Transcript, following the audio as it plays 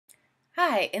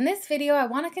Hi, in this video I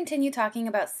want to continue talking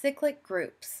about cyclic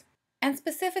groups. And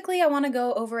specifically I want to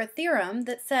go over a theorem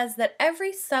that says that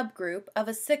every subgroup of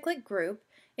a cyclic group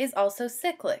is also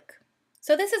cyclic.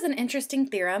 So this is an interesting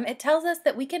theorem. It tells us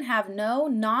that we can have no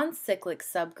non-cyclic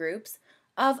subgroups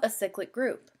of a cyclic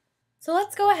group. So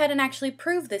let's go ahead and actually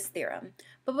prove this theorem.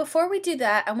 But before we do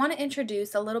that, I want to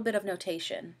introduce a little bit of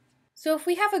notation. So if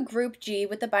we have a group G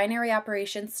with the binary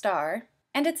operation star,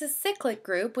 and it's a cyclic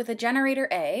group with a generator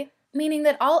A, meaning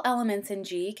that all elements in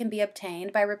G can be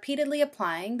obtained by repeatedly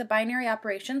applying the binary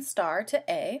operation star to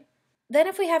A. Then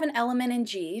if we have an element in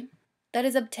G that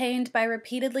is obtained by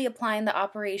repeatedly applying the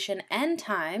operation n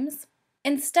times,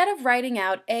 instead of writing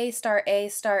out A star A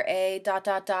star A dot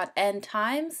dot dot n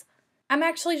times, I'm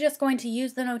actually just going to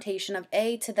use the notation of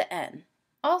A to the n.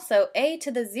 Also, A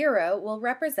to the 0 will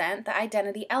represent the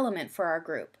identity element for our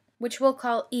group, which we'll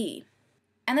call E.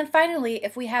 And then finally,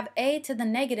 if we have A to the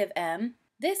negative m,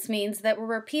 this means that we're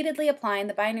repeatedly applying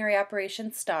the binary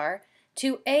operation star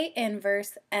to A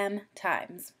inverse m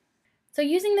times. So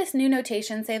using this new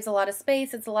notation saves a lot of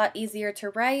space, it's a lot easier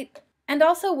to write, and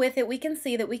also with it we can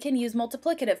see that we can use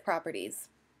multiplicative properties.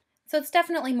 So it's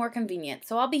definitely more convenient,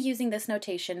 so I'll be using this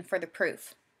notation for the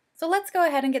proof. So let's go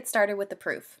ahead and get started with the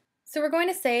proof. So we're going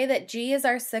to say that G is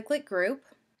our cyclic group,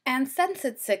 and since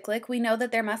it's cyclic we know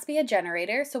that there must be a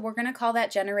generator, so we're going to call that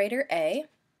generator A.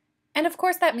 And of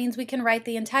course that means we can write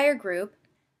the entire group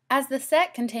as the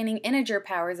set containing integer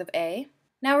powers of A.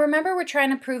 Now remember we're trying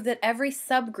to prove that every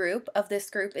subgroup of this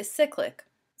group is cyclic.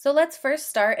 So let's first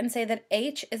start and say that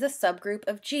H is a subgroup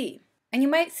of G. And you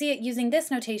might see it using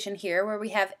this notation here where we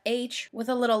have H with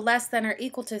a little less than or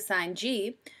equal to sign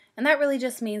G, and that really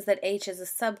just means that H is a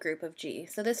subgroup of G.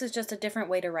 So this is just a different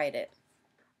way to write it.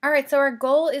 Alright, so our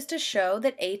goal is to show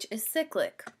that H is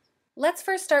cyclic. Let's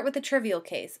first start with the trivial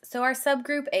case. So our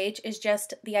subgroup H is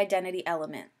just the identity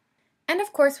element. And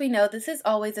of course we know this is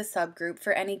always a subgroup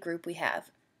for any group we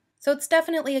have. So it's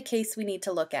definitely a case we need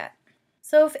to look at.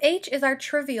 So if H is our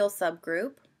trivial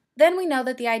subgroup, then we know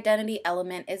that the identity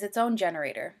element is its own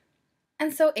generator.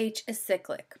 And so H is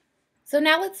cyclic. So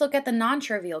now let's look at the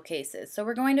non-trivial cases. So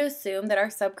we're going to assume that our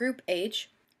subgroup H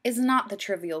is not the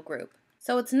trivial group.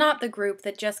 So it's not the group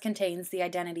that just contains the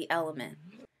identity element.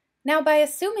 Now by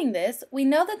assuming this, we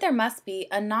know that there must be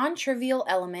a non-trivial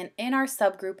element in our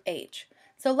subgroup H.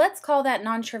 So let's call that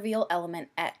non-trivial element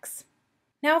X.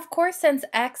 Now of course since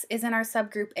X is in our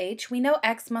subgroup H, we know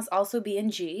X must also be in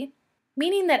G,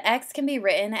 meaning that X can be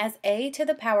written as A to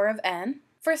the power of n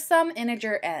for some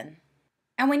integer n.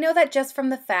 And we know that just from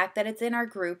the fact that it's in our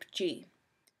group G.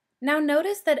 Now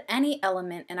notice that any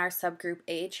element in our subgroup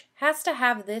H has to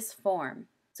have this form.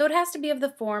 So it has to be of the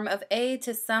form of A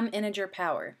to some integer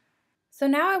power. So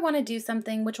now I want to do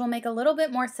something which will make a little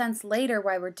bit more sense later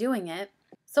why we're doing it.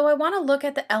 So I want to look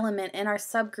at the element in our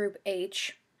subgroup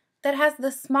H that has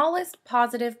the smallest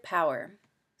positive power.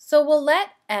 So we'll let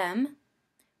m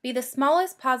be the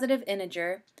smallest positive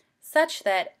integer such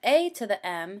that A to the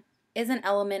m is an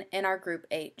element in our group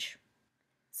H.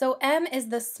 So m is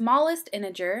the smallest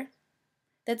integer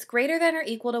that's greater than or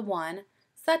equal to 1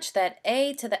 such that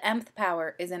A to the mth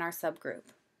power is in our subgroup.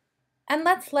 And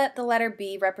let's let the letter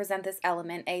B represent this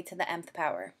element A to the mth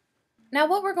power. Now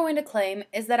what we're going to claim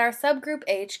is that our subgroup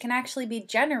H can actually be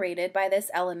generated by this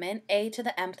element A to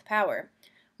the mth power,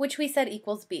 which we said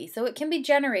equals B. So it can be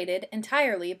generated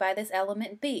entirely by this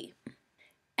element B.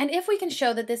 And if we can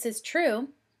show that this is true,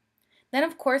 then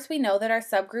of course we know that our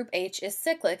subgroup H is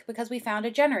cyclic because we found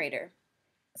a generator.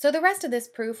 So the rest of this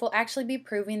proof will actually be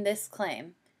proving this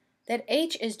claim, that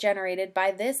H is generated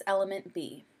by this element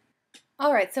B.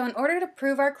 Alright, so in order to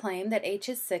prove our claim that H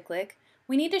is cyclic,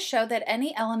 we need to show that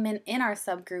any element in our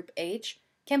subgroup H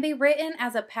can be written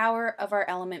as a power of our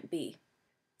element B.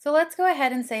 So let's go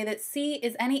ahead and say that C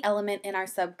is any element in our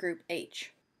subgroup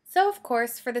H. So of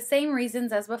course, for the same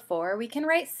reasons as before, we can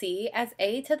write C as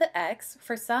A to the x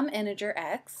for some integer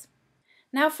x.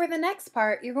 Now for the next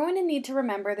part, you're going to need to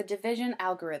remember the division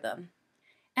algorithm.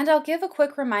 And I'll give a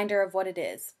quick reminder of what it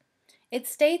is. It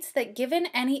states that given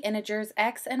any integers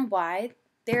x and y,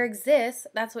 there exists,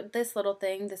 that's what this little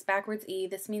thing, this backwards e,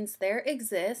 this means there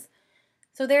exists.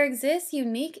 So there exists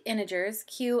unique integers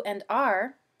q and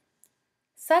r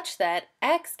such that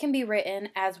x can be written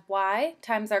as y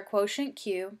times our quotient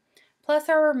q plus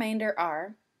our remainder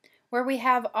r, where we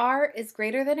have r is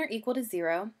greater than or equal to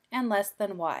 0 and less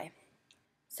than y.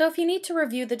 So if you need to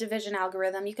review the division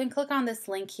algorithm, you can click on this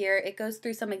link here. It goes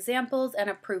through some examples and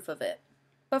a proof of it.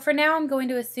 But for now, I'm going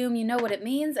to assume you know what it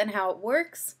means and how it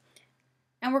works,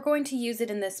 and we're going to use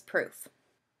it in this proof.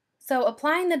 So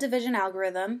applying the division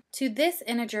algorithm to this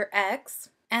integer x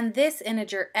and this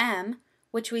integer m,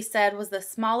 which we said was the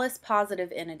smallest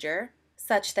positive integer,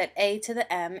 such that a to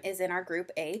the m is in our group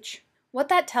H. What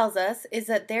that tells us is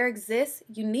that there exists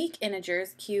unique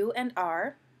integers q and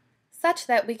r, such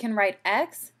that we can write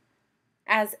x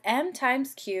as m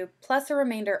times q plus a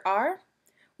remainder r,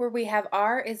 where we have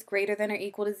r is greater than or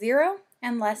equal to 0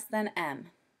 and less than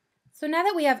m. So now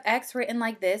that we have x written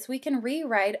like this, we can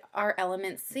rewrite our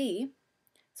element c.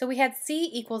 So we had c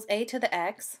equals a to the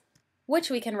x, which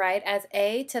we can write as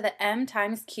a to the m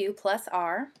times q plus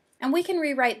r. And we can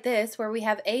rewrite this where we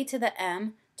have a to the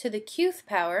m to the qth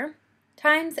power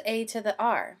times a to the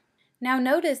r. Now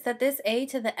notice that this a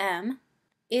to the m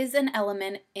is an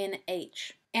element in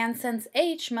H. And since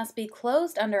H must be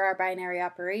closed under our binary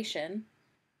operation,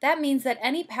 that means that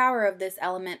any power of this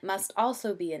element must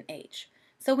also be in H.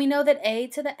 So we know that a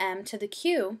to the m to the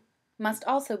q must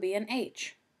also be in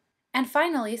H. And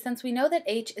finally, since we know that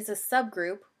H is a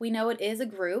subgroup, we know it is a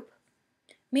group,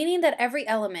 meaning that every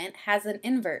element has an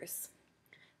inverse.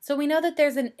 So we know that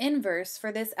there's an inverse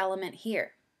for this element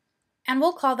here. And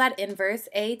we'll call that inverse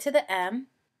a to the m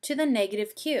to the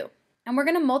negative q. And we're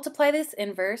going to multiply this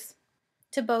inverse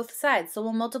to both sides. So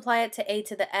we'll multiply it to a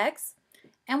to the x,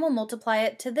 and we'll multiply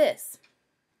it to this.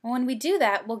 And when we do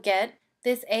that, we'll get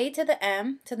this a to the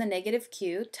m to the negative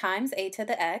q times a to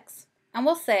the x, and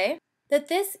we'll say that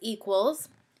this equals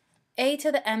a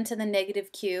to the m to the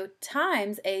negative q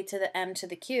times a to the m to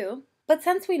the q. But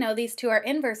since we know these two are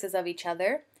inverses of each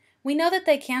other, we know that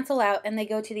they cancel out and they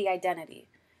go to the identity.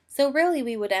 So really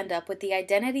we would end up with the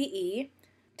identity e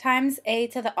times a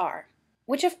to the r,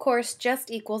 which of course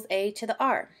just equals a to the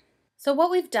r. So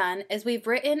what we've done is we've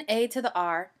written a to the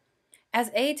r as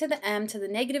a to the m to the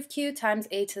negative q times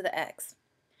a to the x.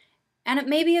 And it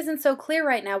maybe isn't so clear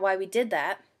right now why we did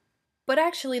that, but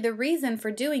actually the reason for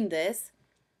doing this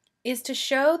is to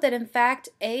show that in fact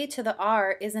a to the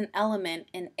r is an element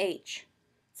in H.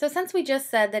 So since we just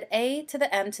said that a to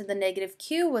the m to the negative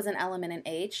q was an element in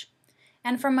H,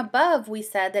 and from above we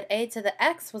said that a to the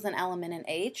x was an element in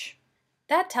H,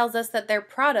 that tells us that their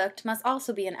product must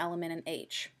also be an element in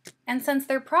H. And since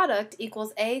their product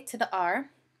equals a to the r,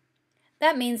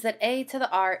 that means that a to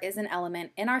the r is an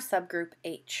element in our subgroup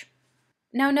H.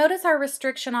 Now notice our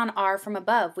restriction on r from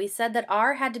above. We said that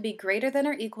r had to be greater than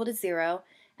or equal to 0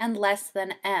 and less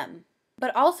than m.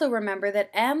 But also remember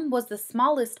that m was the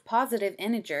smallest positive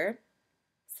integer,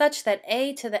 such that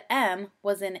a to the m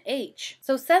was in H.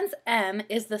 So since m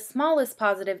is the smallest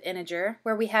positive integer,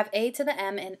 where we have a to the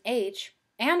m in H,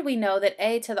 and we know that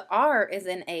a to the r is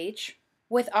in H,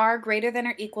 with r greater than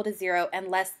or equal to 0 and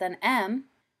less than m,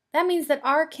 that means that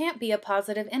r can't be a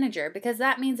positive integer, because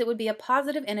that means it would be a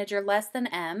positive integer less than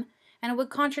m, and it would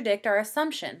contradict our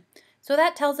assumption. So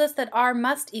that tells us that r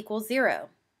must equal 0.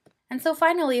 And so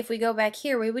finally, if we go back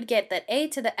here, we would get that a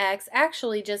to the x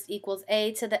actually just equals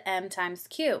a to the m times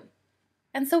q.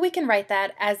 And so we can write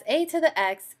that as a to the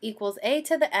x equals a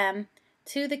to the m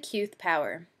to the qth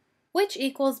power, which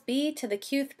equals b to the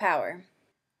qth power.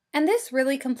 And this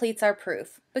really completes our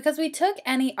proof, because we took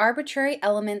any arbitrary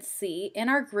element c in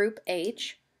our group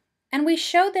H, and we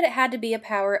showed that it had to be a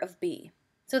power of b.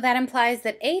 So that implies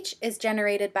that H is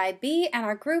generated by b and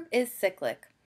our group is cyclic.